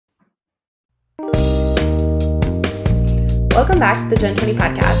Welcome back to the GenTwenty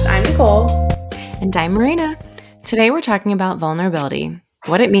Podcast. I'm Nicole. And I'm Marina. Today we're talking about vulnerability,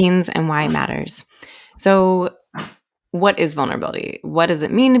 what it means and why it matters. So what is vulnerability? What does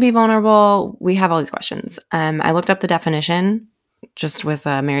it mean to be vulnerable? We have all these questions. I looked up the definition just with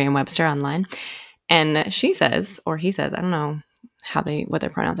Merriam-Webster online, and she says, or he says, I don't know what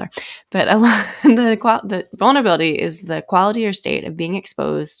their pronouns are, but the vulnerability is the quality or state of being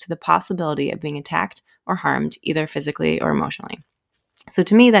exposed to the possibility of being attacked or harmed, either physically or emotionally. So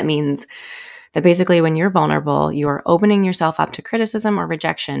to me, that means that basically when you're vulnerable, you are opening yourself up to criticism or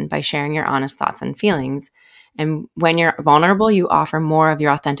rejection by sharing your honest thoughts and feelings. And when you're vulnerable, you offer more of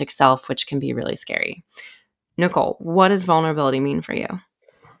your authentic self, which can be really scary. Nicole, what does vulnerability mean for you?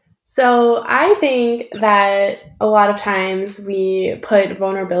 So I think that a lot of times we put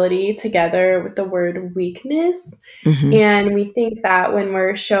vulnerability together with the word weakness. Mm-hmm. And we think that when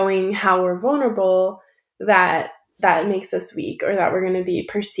we're showing how we're vulnerable, that makes us weak, or that we're going to be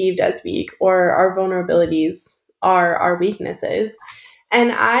perceived as weak, or our vulnerabilities are our weaknesses.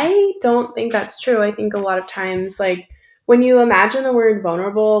 And I don't think that's true. I think a lot of times, like, when you imagine the word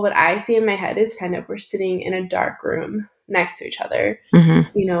vulnerable, what I see in my head is kind of we're sitting in a dark room next to each other.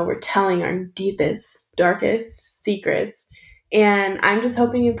 Mm-hmm. You know, we're telling our deepest, darkest secrets. And I'm just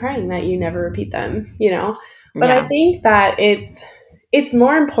hoping and praying that you never repeat them, you know? But yeah. I think that it's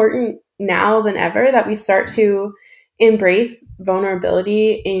more important now than ever that we start to embrace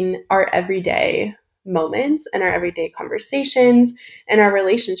vulnerability in our everyday moments and our everyday conversations and our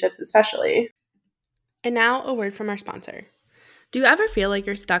relationships especially. And now a word from our sponsor. Do you ever feel like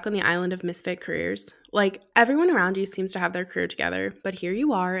you're stuck on the island of misfit careers? Like, everyone around you seems to have their career together, but here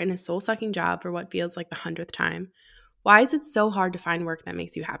you are in a soul-sucking job for what feels like the 100th time. Why is it so hard to find work that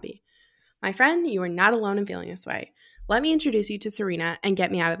makes you happy? My friend, you are not alone in feeling this way. Let me introduce you to Serena and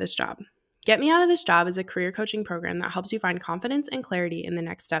Get Me Out of This Job. Get Me Out of This Job is a career coaching program that helps you find confidence and clarity in the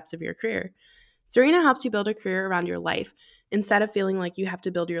next steps of your career. Serena helps you build a career around your life instead of feeling like you have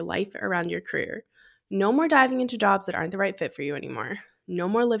to build your life around your career. No more diving into jobs that aren't the right fit for you anymore. No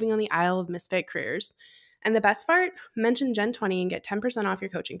more living on the Isle of Misfit Careers. And the best part? Mention GenTwenty and get 10% off your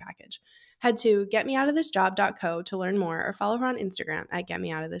coaching package. Head to getmeoutofthisjob.co to learn more, or follow her on Instagram at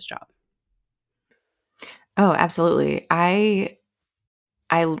getmeoutofthisjob. Oh, absolutely. I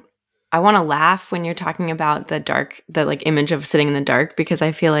want to laugh when you're talking about the like image of sitting in the dark, because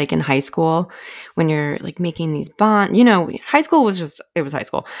I feel like in high school, when you're like making these bonds, you know, high school was high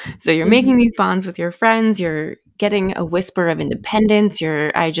school. So you're making these bonds with your friends, you're getting a whisper of independence.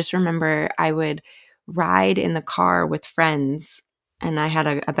 I just remember I would ride in the car with friends, and I had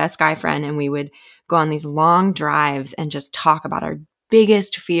a best guy friend, and we would go on these long drives and just talk about our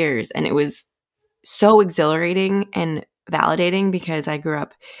biggest fears. And it was so exhilarating and validating, because I grew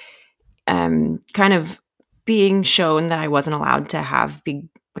up kind of being shown that I wasn't allowed to have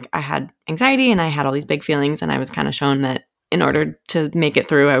I had anxiety and I had all these big feelings, and I was kind of shown that in order to make it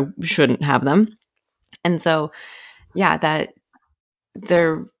through, I shouldn't have them. And so, yeah, that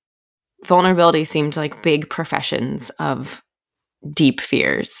their vulnerability seemed like big professions of deep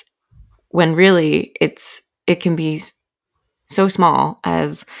fears, when really it can be so small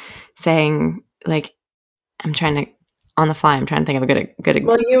as saying, like, I'm trying to think of a good.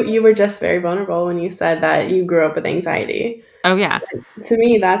 Well, you were just very vulnerable when you said that you grew up with anxiety. Oh, yeah. To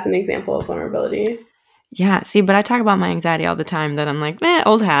me, that's an example of vulnerability. Yeah. See, but I talk about my anxiety all the time, that I'm like,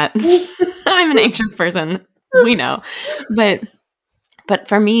 old hat. I'm an anxious person. We know. But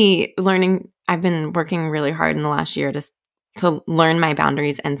for me, I've been working really hard in the last year to learn my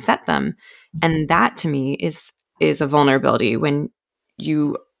boundaries and set them. And that to me is a vulnerability, when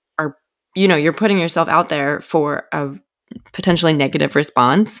you are, you know, you're putting yourself out there for a potentially negative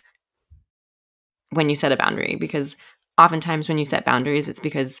response when you set a boundary. Because oftentimes when you set boundaries, it's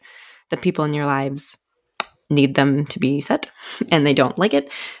because the people in your lives need them to be set and they don't like it.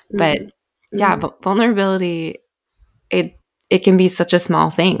 Mm-hmm. But yeah, vulnerability, it can be such a small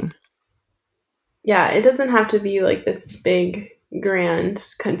thing. Yeah, it doesn't have to be like this big, grand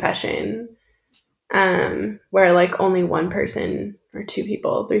confession where like only one person or two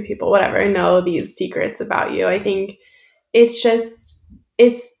people, three people, whatever, know these secrets about you. I think it's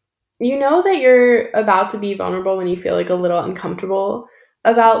you know that you're about to be vulnerable when you feel like a little uncomfortable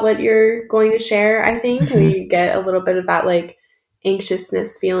about what you're going to share, I think. Mm-hmm. And you get a little bit of that like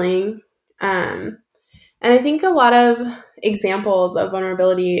anxiousness feeling. And I think a lot of examples of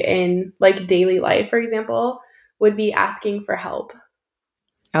vulnerability in like daily life, for example, would be asking for help.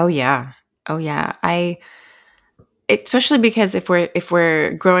 Oh yeah. Especially because if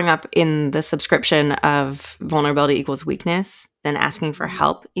we're growing up in the subscription of vulnerability equals weakness, then asking for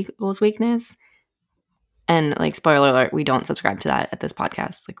help equals weakness. And like, spoiler alert, we don't subscribe to that at this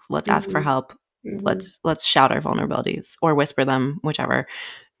podcast. Like, let's ask for help. Let's shout our vulnerabilities or whisper them, whichever.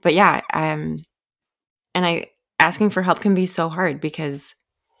 But yeah, asking for help can be so hard because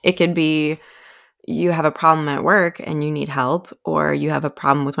it could be you have a problem at work and you need help, or you have a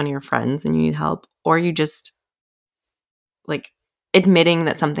problem with one of your friends and you need help, or you just like admitting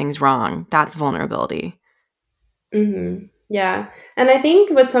that something's wrong. That's vulnerability. Yeah. And I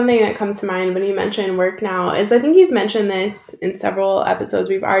think what's something that comes to mind when you mention work now is I think you've mentioned this in several episodes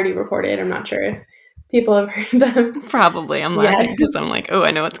we've already recorded. I'm not sure if people have heard them. Probably. I'm laughing because I'm like, oh,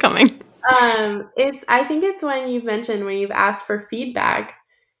 I know what's coming. I think it's when you've mentioned when you've asked for feedback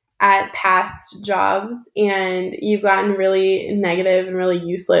at past jobs and you've gotten really negative and really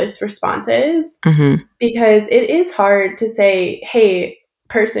useless responses, because it is hard to say, hey,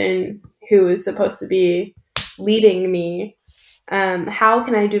 person who is supposed to be leading me, how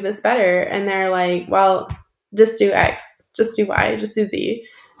can I do this better? And they're like, well, just do X, just do Y, just do Z.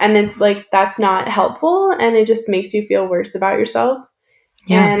 And it's like, that's not helpful. And it just makes you feel worse about yourself.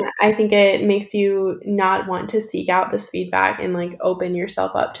 Yeah. And I think it makes you not want to seek out this feedback and like open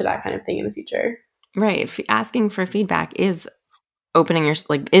yourself up to that kind of thing in the future. Right. If asking for feedback is opening your,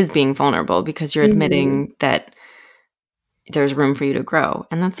 like, is being vulnerable because you're admitting that there's room for you to grow.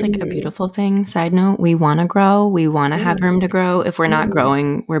 And that's like a beautiful thing. Side note, we want to grow. We want to have room to grow. If we're not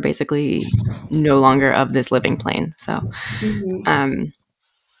growing, we're basically no longer of this living plane. So,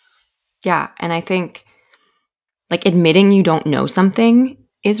 yeah. And I think like admitting you don't know something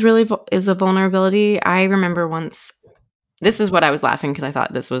is really is a vulnerability. I remember once, this is what I was laughing because I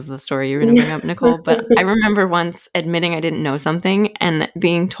thought this was the story you were going to bring up, Nicole. But I remember once admitting I didn't know something and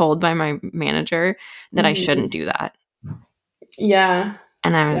being told by my manager that I shouldn't do that. Yeah.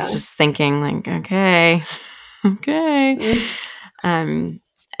 And I was just thinking like, okay.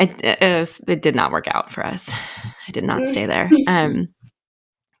 It did not work out for us. I did not stay there.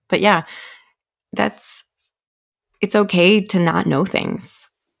 But yeah, it's okay to not know things.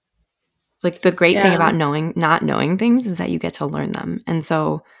 Like the great thing about not knowing things is that you get to learn them. And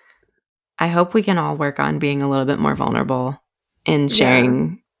so I hope we can all work on being a little bit more vulnerable in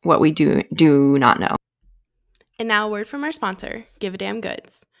sharing what we do not know. And now a word from our sponsor, Give a Damn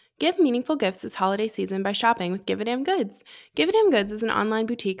Goods. Give meaningful gifts this holiday season by shopping with Give a Damn Goods. Give a Damn Goods is an online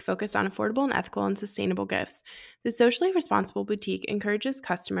boutique focused on affordable and ethical and sustainable gifts. The socially responsible boutique encourages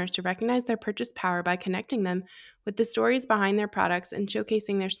customers to recognize their purchase power by connecting them with the stories behind their products and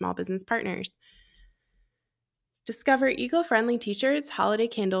showcasing their small business partners. Discover eco-friendly t-shirts, holiday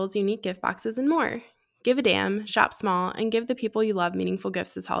candles, unique gift boxes, and more. Give a damn, shop small, and give the people you love meaningful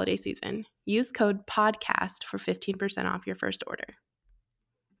gifts this holiday season. Use code PODCAST for 15% off your first order.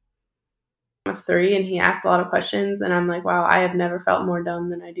 I was 3 and he asked a lot of questions and I'm like, wow, I have never felt more dumb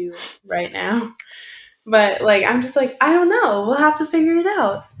than I do right now. But like, I'm just like, I don't know. We'll have to figure it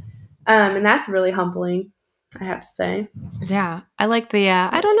out. And that's really humbling, I have to say. Yeah. I like the,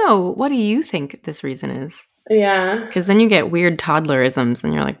 I don't know. What do you think this reason is? Yeah. Because then you get weird toddlerisms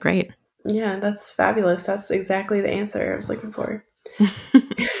and you're like, great. Yeah, that's fabulous. That's exactly the answer I was looking for.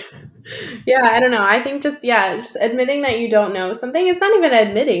 Yeah, I don't know. I think just admitting that you don't know something, it's not even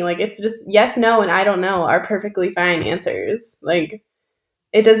admitting. Like, it's just yes, no, and I don't know are perfectly fine answers. Like,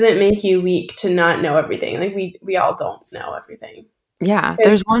 it doesn't make you weak to not know everything. Like, we all don't know everything. Yeah,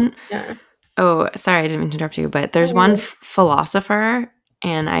 there's one. Yeah. Oh, sorry, I didn't mean to interrupt you, but there's one philosopher,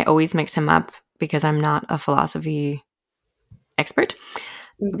 and I always mix him up because I'm not a philosophy expert.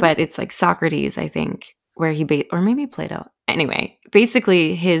 But it's like Socrates, I think, where or maybe Plato. Anyway,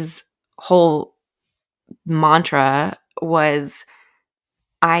 basically his whole mantra was,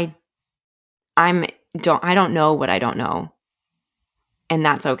 I don't know what I don't know. And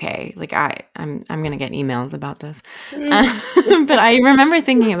that's okay. Like I'm going to get emails about this. But I remember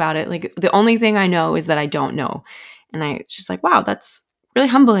thinking about it. Like the only thing I know is that I don't know. And I just like, wow, that's really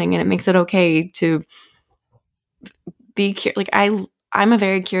humbling. And it makes it okay to be like, I'm a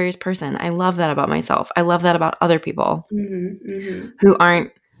very curious person. I love that about myself. I love that about other people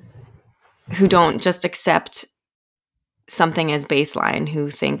who don't just accept something as baseline, who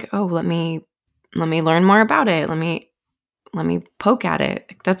think, oh, let me learn more about it. Let me poke at it.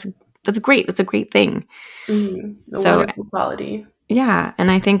 That's great. That's a great thing. So wonderful quality. Yeah.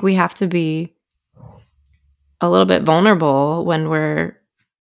 And I think we have to be a little bit vulnerable when we're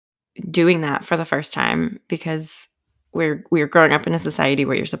doing that for the first time, because we're growing up in a society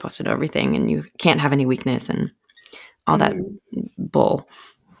where you're supposed to know everything and you can't have any weakness and all that bull.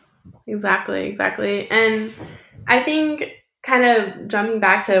 Exactly. And I think kind of jumping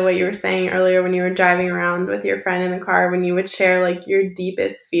back to what you were saying earlier when you were driving around with your friend in the car, when you would share like your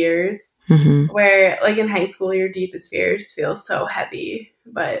deepest fears, where like in high school, your deepest fears feel so heavy,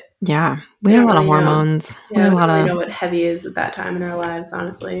 but yeah, we had a lot of hormones. Yeah, we don't really know what heavy is at that time in our lives,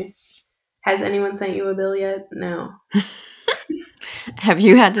 honestly. Has anyone sent you a bill yet? No. Have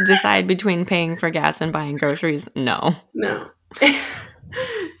you had to decide between paying for gas and buying groceries? No.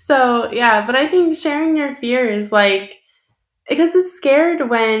 So, yeah, but I think sharing your fears, like, because it's scared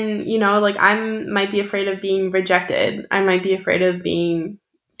when, you know, like I might be afraid of being rejected. I might be afraid of being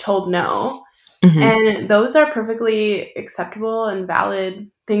told no. And those are perfectly acceptable and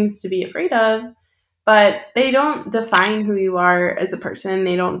valid things to be afraid of, but they don't define who you are as a person.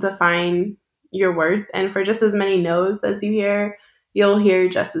 They don't define your worth. And for just as many no's as you hear, you'll hear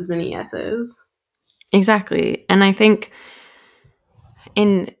just as many yeses. Exactly. And I think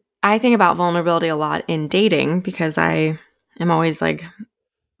about vulnerability a lot in dating because I am always like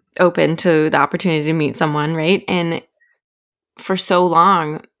open to the opportunity to meet someone, right? And for so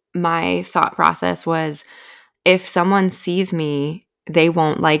long, my thought process was if someone sees me, they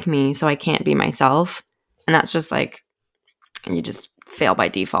won't like me, so I can't be myself. And that's just like, you just fail by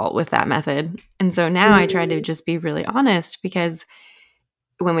default with that method. And so now I try to just be really honest, because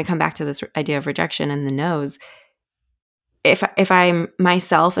when we come back to this idea of rejection and the no's, if I'm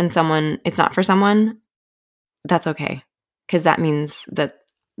myself and someone, it's not for someone, that's okay. Because that means that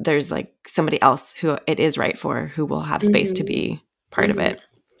there's like somebody else who it is right for, who will have space to be part of it.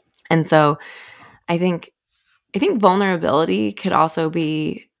 And so I think vulnerability could also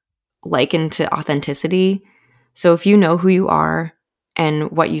be likened to authenticity. So if you know who you are and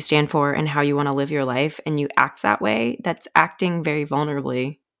what you stand for and how you want to live your life, and you act that way, that's acting very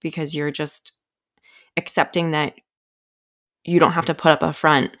vulnerably, because you're just accepting that you don't have to put up a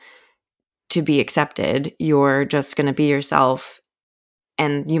front to be accepted. You're just going to be yourself,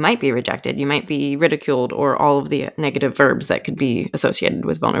 and you might be rejected. You might be ridiculed, or all of the negative verbs that could be associated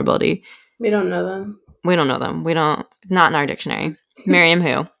with vulnerability. We don't know them. We don't know them. Not in our dictionary. Merriam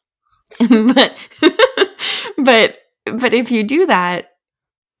who. but if you do that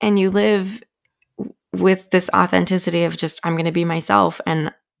and you live with this authenticity of just, I'm going to be myself,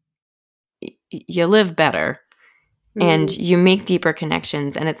 and you live better and you make deeper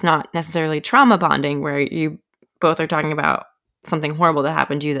connections, and it's not necessarily trauma bonding where you both are talking about something horrible that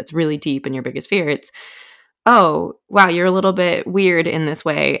happened to you that's really deep in your biggest fear. It's, oh, wow, you're a little bit weird in this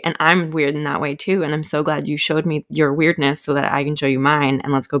way, and I'm weird in that way too, and I'm so glad you showed me your weirdness so that I can show you mine,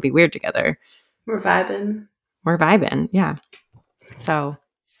 and let's go be weird together. We're vibing, yeah. So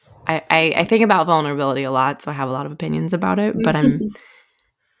I think about vulnerability a lot, so I have a lot of opinions about it, but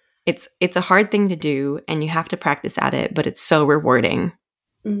it's a hard thing to do, and you have to practice at it, but it's so rewarding.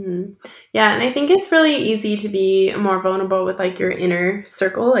 Yeah, and I think it's really easy to be more vulnerable with like your inner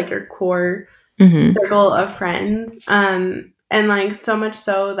circle, like your core circle of friends. And like so much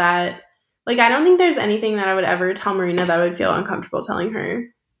so that like I don't think there's anything that I would ever tell Marina that I would feel uncomfortable telling her.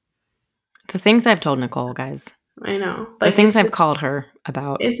 The things I've told Nicole, guys. I know. Like, the things I've called her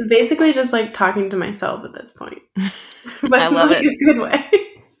about. It's basically just like talking to myself at this point. But I love like it. a good way.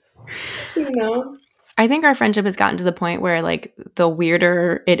 You know? I think our friendship has gotten to the point where like the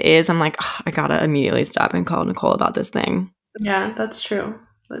weirder it is, I'm like, oh, I gotta immediately stop and call Nicole about this thing. Yeah, that's true.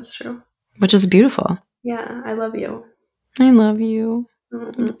 That's true. Which is beautiful. Yeah, I love you. I love you.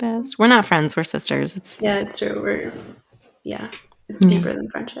 You're the best. We're not friends, we're sisters. It's true. It's deeper than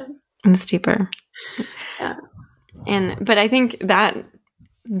friendship. It's deeper. Yeah. But I think that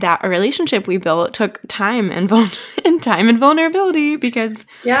relationship we built took time and vulnerability, because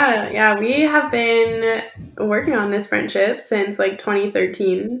we have been working on this friendship since like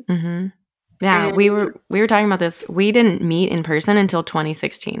 2013. Yeah, and we were talking about this. We didn't meet in person until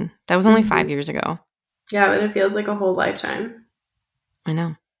 2016. That was only 5 years ago. Yeah, but it feels like a whole lifetime. I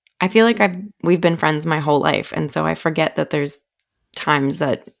know. I feel like we've been friends my whole life, and so I forget that there's times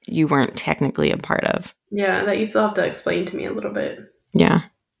that you weren't technically a part of. Yeah, that you still have to explain to me a little bit. Yeah.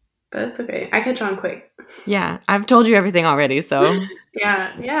 But it's okay. I catch on quick. Yeah, I've told you everything already, so.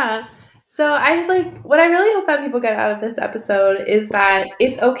 Yeah. So what I really hope that people get out of this episode is that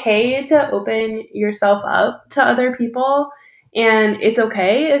it's okay to open yourself up to other people, and it's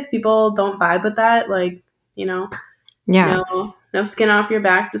okay if people don't vibe with that. Like, you know, no skin off your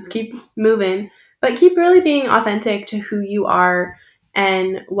back. Just keep moving, but keep really being authentic to who you are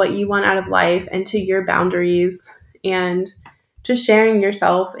and what you want out of life, and to your boundaries, and just sharing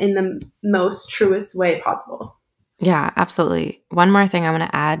yourself in the most truest way possible. Yeah, absolutely. One more thing I want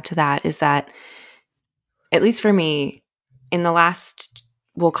to add to that is that, at least for me, in the last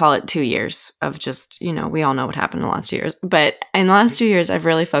we'll call it 2 years of just, we all know what happened in the last 2 years. But in the last 2 years, I've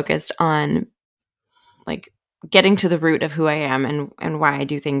really focused on like getting to the root of who I am and why I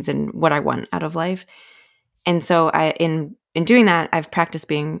do things and what I want out of life. And so in doing that, I've practiced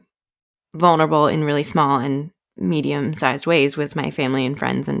being vulnerable in really small and medium-sized ways with my family and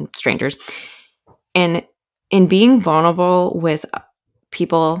friends and strangers. And in being vulnerable with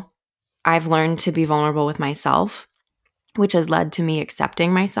people, I've learned to be vulnerable with myself, which has led to me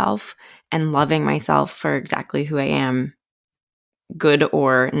accepting myself and loving myself for exactly who I am, good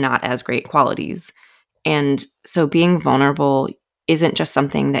or not as great qualities. And so being vulnerable isn't just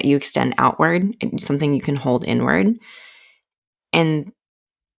something that you extend outward, it's something you can hold inward. And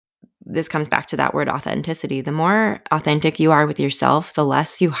this comes back to that word authenticity. The more authentic you are with yourself, the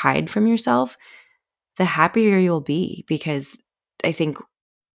less you hide from yourself, the happier you'll be, because I think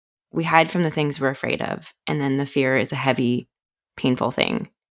we hide from the things we're afraid of, and then the fear is a heavy, painful thing.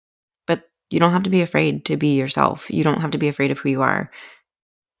 But you don't have to be afraid to be yourself. You don't have to be afraid of who you are.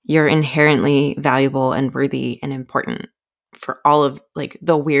 You're inherently valuable and worthy and important for all of, like,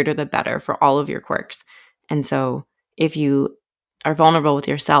 the weirder the better, for all of your quirks. And so if you are vulnerable with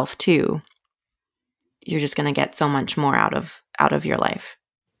yourself too, you're just going to get so much more out of your life.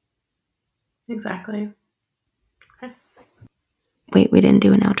 Exactly. Okay. Wait, we didn't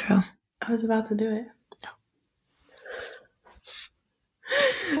do an outro. I was about to do it.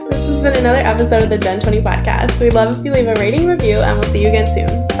 This has been another episode of the GenTwenty Podcast. We'd love if you leave a rating, review, and we'll see you again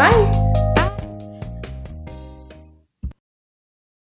soon. Bye!